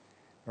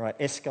 Right,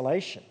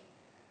 escalation.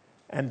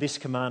 And this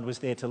command was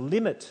there to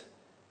limit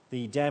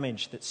the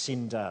damage that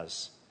sin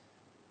does.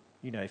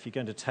 You know, if you're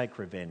going to take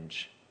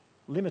revenge,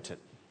 limit it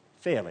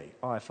fairly,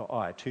 eye for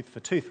eye, tooth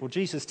for tooth. Well,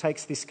 Jesus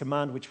takes this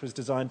command, which was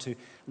designed to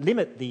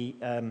limit the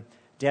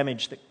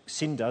damage that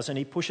sin does, and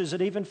he pushes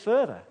it even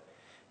further.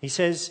 He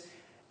says,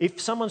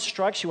 if someone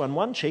strikes you on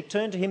one cheek,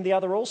 turn to him the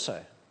other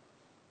also.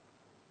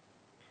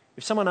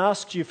 If someone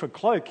asks you for a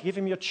cloak, give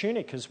him your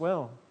tunic as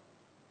well.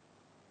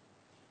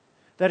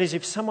 That is,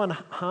 if someone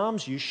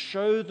harms you,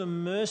 show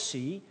them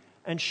mercy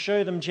and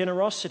show them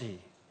generosity.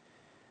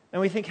 And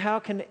we think, how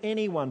can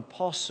anyone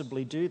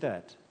possibly do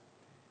that?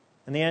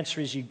 And the answer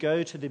is you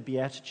go to the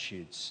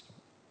Beatitudes.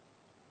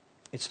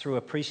 It's through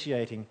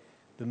appreciating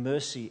the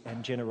mercy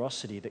and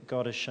generosity that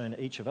God has shown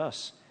each of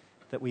us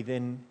that we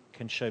then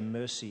can show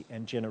mercy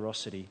and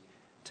generosity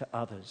to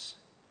others.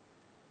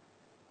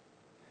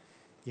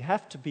 You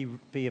have to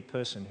be a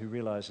person who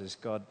realizes,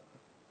 God,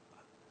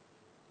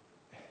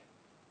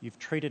 you've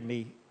treated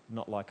me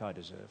not like I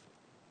deserve.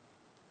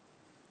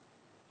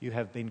 You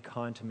have been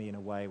kind to me in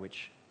a way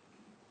which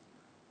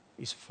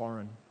is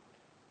foreign.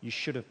 You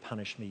should have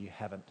punished me, you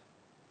haven't.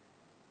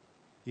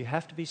 You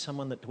have to be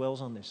someone that dwells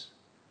on this.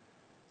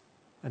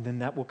 And then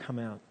that will come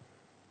out.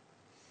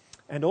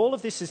 And all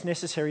of this is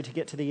necessary to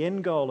get to the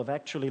end goal of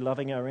actually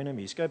loving our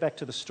enemies. Go back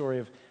to the story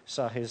of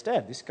Sahir's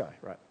dad, this guy,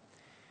 right?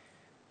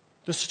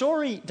 The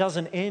story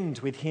doesn't end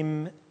with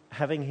him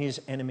having his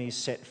enemies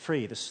set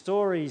free. The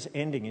story's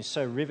ending is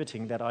so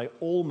riveting that I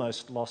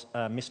almost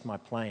missed my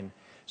plane.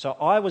 So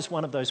I was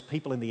one of those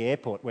people in the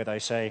airport where they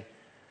say,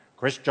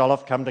 Chris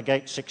Jolliffe, come to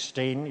gate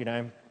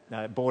 16,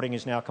 boarding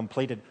is now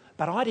completed.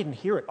 But I didn't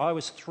hear it. I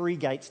was 3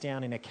 gates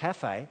down in a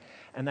cafe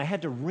and they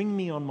had to ring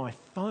me on my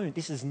phone.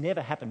 This has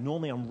never happened.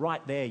 Normally I'm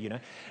right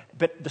there,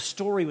 But the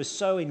story was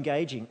so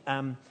engaging.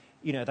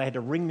 They had to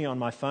ring me on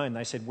my phone.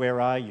 They said,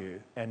 where are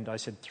you? And I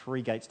said,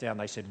 3 gates down.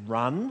 They said,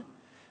 run.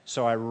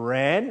 So I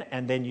ran,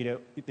 and then,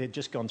 they'd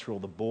just gone through all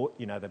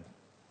the the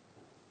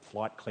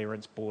flight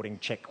clearance, boarding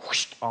check,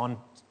 whoosh, on,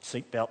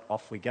 seatbelt,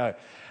 off we go.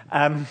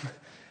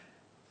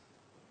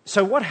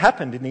 So what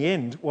happened in the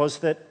end was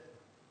that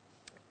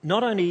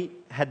not only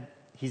had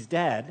his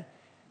dad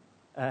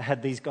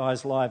had these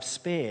guys' lives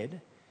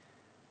spared,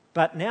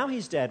 but now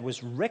his dad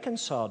was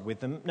reconciled with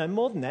them. No,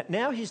 more than that,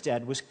 now his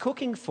dad was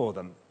cooking for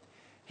them.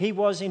 He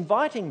was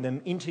inviting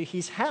them into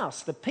his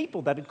house, the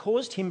people that had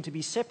caused him to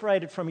be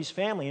separated from his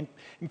family and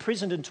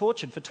imprisoned and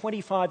tortured for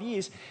 25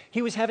 years.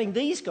 He was having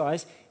these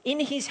guys in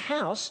his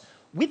house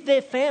with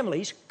their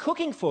families,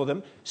 cooking for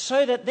them,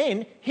 so that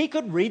then he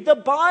could read the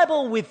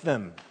Bible with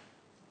them.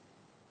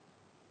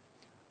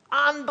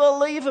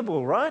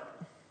 Unbelievable, right?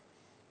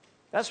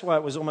 That's why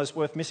it was almost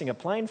worth missing a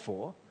plane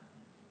for.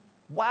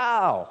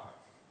 Wow.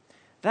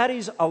 That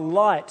is a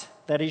light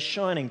that is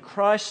shining,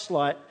 Christ's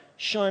light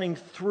shining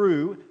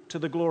through to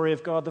the glory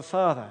of God the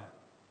Father.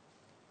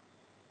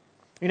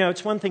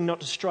 It's one thing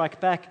not to strike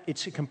back.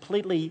 It's a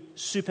completely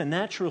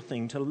supernatural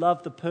thing to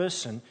love the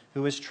person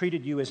who has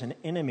treated you as an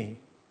enemy.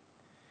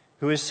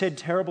 who has said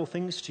terrible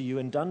things to you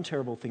and done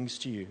terrible things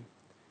to you.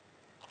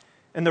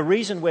 And the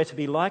reason we're to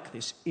be like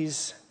this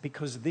is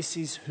because this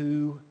is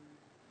who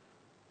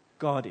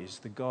God is,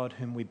 the God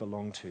whom we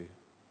belong to.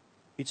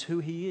 It's who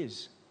he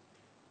is.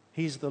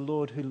 He's the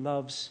Lord who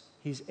loves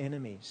his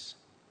enemies.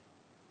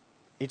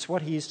 It's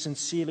what he is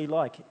sincerely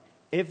like.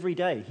 Every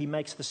day he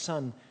makes the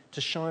sun to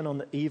shine on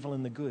the evil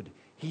and the good.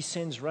 He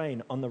sends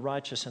rain on the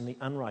righteous and the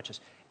unrighteous.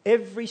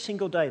 Every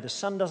single day the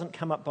sun doesn't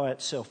come up by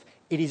itself.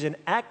 It is an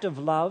act of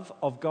love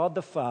of God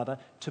the Father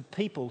to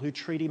people who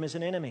treat him as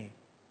an enemy.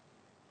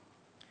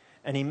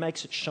 And he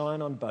makes it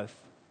shine on both,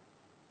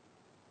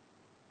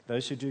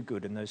 those who do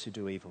good and those who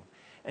do evil.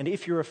 And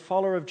if you're a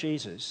follower of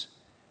Jesus,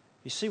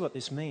 you see what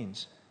this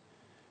means.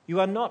 You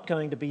are not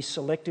going to be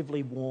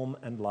selectively warm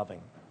and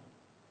loving.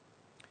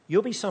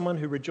 You'll be someone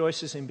who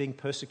rejoices in being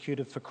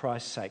persecuted for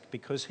Christ's sake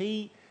because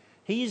he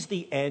is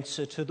the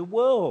answer to the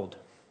world.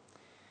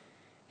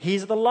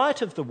 He's the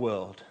light of the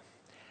world.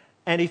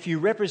 And if you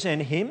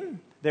represent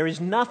him, there is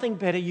nothing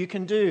better you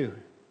can do.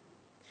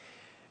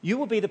 You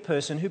will be the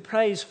person who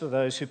prays for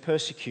those who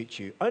persecute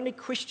you. Only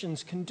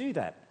Christians can do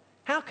that.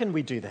 How can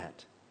we do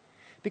that?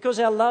 Because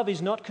our love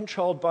is not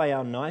controlled by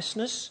our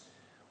niceness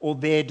or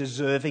their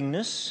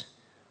deservingness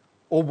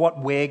or what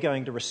we're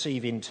going to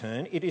receive in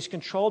turn. It is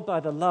controlled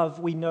by the love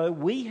we know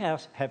we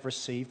have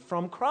received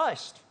from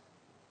Christ.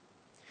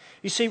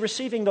 You see,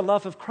 receiving the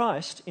love of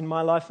Christ in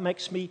my life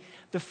makes me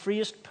the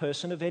freest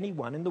person of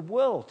anyone in the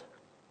world.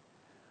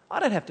 I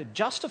don't have to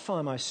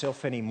justify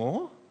myself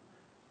anymore.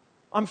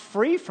 I'm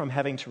free from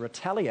having to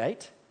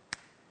retaliate.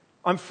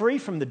 I'm free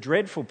from the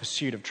dreadful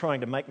pursuit of trying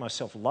to make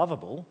myself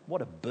lovable.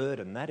 What a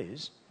burden that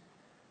is.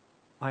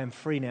 I am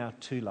free now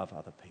to love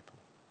other people.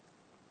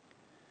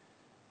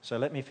 So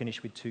let me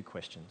finish with two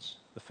questions.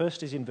 The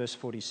first is in verse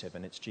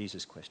 47. It's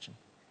Jesus' question.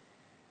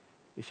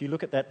 If you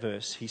look at that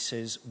verse, he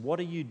says, "What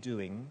are you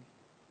doing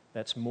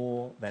that's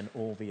more than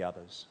all the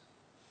others?"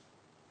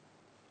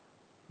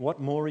 What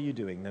more are you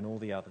doing than all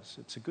the others?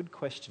 It's a good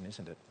question,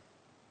 isn't it?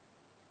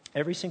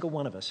 Every single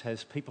one of us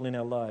has people in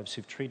our lives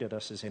who've treated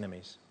us as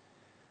enemies.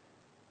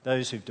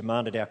 Those who've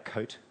demanded our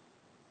coat,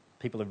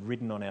 people who've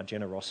ridden on our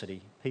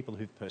generosity, people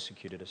who've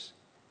persecuted us.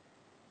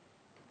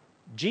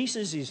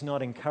 Jesus is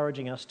not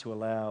encouraging us to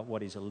allow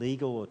what is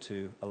illegal or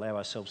to allow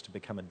ourselves to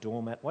become a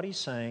doormat. What he's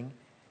saying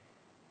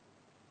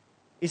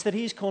is that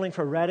he's calling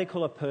for a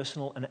radical, a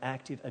personal, an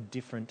active, a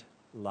different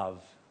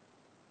love.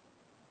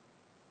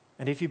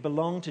 And if you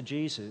belong to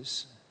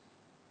Jesus,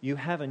 you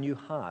have a new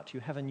heart,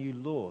 you have a new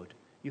Lord,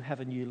 you have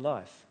a new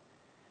life.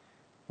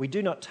 We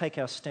do not take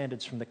our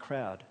standards from the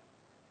crowd.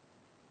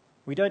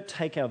 We don't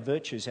take our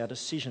virtues, our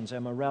decisions,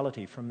 our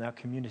morality from our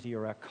community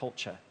or our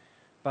culture,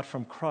 but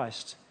from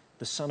Christ,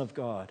 the Son of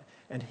God.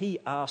 And he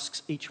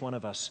asks each one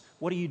of us,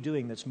 what are you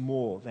doing that's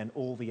more than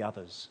all the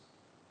others?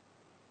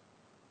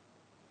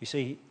 You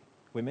see,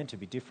 we're meant to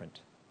be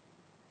different.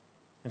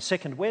 And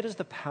second, where does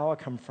the power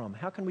come from?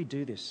 How can we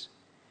do this?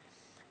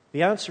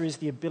 The answer is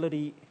the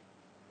ability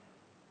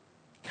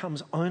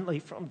comes only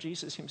from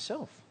Jesus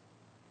himself.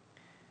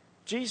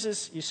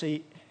 Jesus, you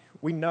see,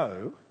 we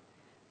know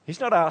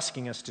he's not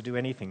asking us to do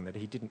anything that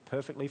he didn't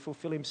perfectly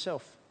fulfill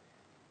himself.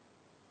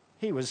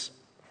 He was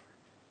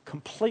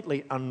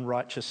completely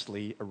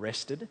unrighteously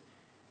arrested.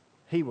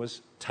 He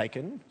was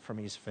taken from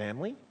his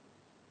family,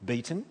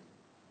 beaten,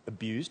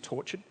 abused,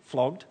 tortured,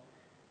 flogged,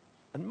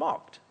 and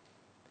mocked.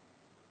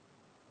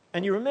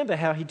 And you remember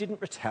how he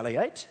didn't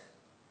retaliate?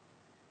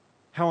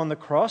 How on the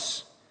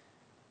cross,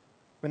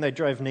 when they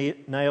drove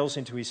nails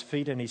into his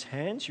feet and his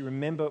hands, you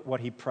remember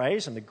what he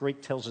prays, and the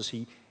Greek tells us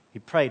he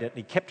prayed it and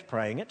he kept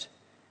praying it.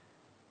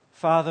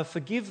 Father,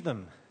 forgive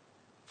them,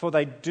 for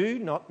they do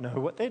not know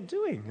what they're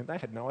doing. And they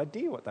had no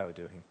idea what they were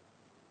doing.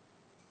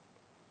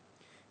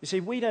 You see,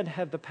 we don't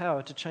have the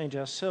power to change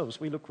ourselves.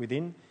 We look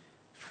within,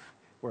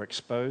 we're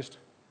exposed,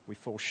 we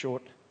fall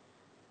short.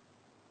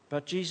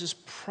 But Jesus'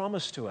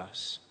 promise to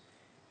us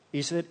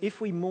is that if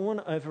we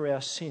mourn over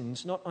our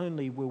sins, not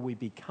only will we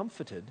be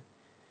comforted,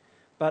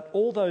 but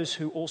all those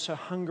who also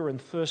hunger and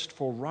thirst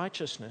for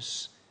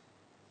righteousness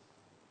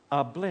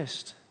are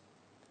blessed,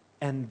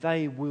 and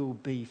they will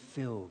be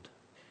filled.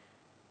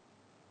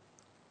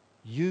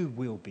 You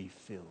will be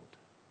filled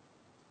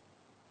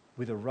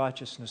with a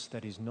righteousness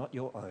that is not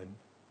your own,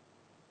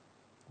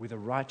 with a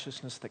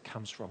righteousness that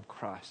comes from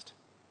Christ,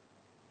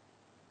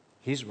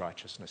 his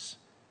righteousness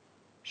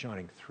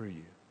shining through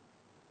you.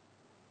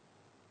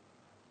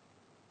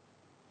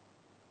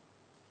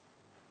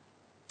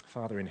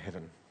 Father in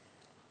heaven,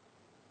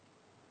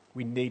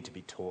 we need to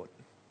be taught.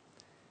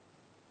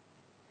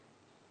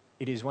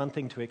 It is one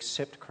thing to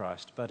accept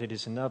Christ, but it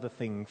is another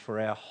thing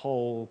for our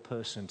whole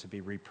person to be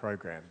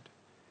reprogrammed,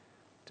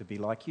 to be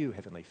like you,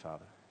 Heavenly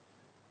Father.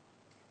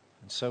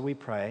 And so we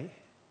pray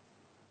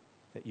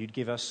that you'd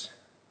give us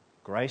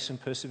grace and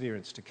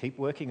perseverance to keep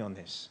working on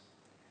this,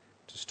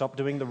 to stop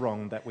doing the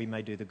wrong that we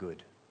may do the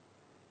good,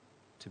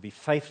 to be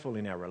faithful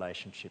in our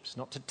relationships,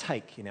 not to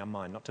take in our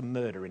mind, not to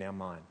murder in our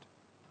mind,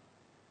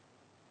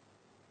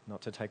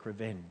 not to take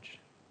revenge,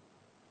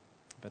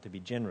 but to be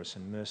generous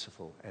and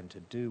merciful and to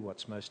do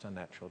what's most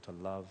unnatural, to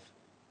love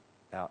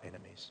our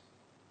enemies.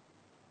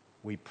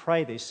 We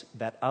pray this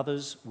that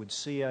others would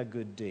see our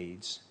good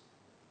deeds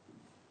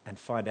and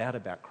find out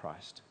about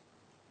Christ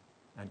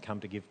and come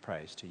to give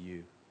praise to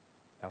you,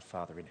 our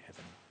Father in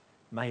heaven.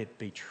 May it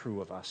be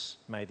true of us.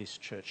 May this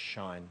church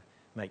shine.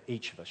 May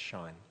each of us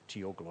shine to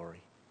your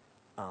glory.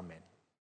 Amen.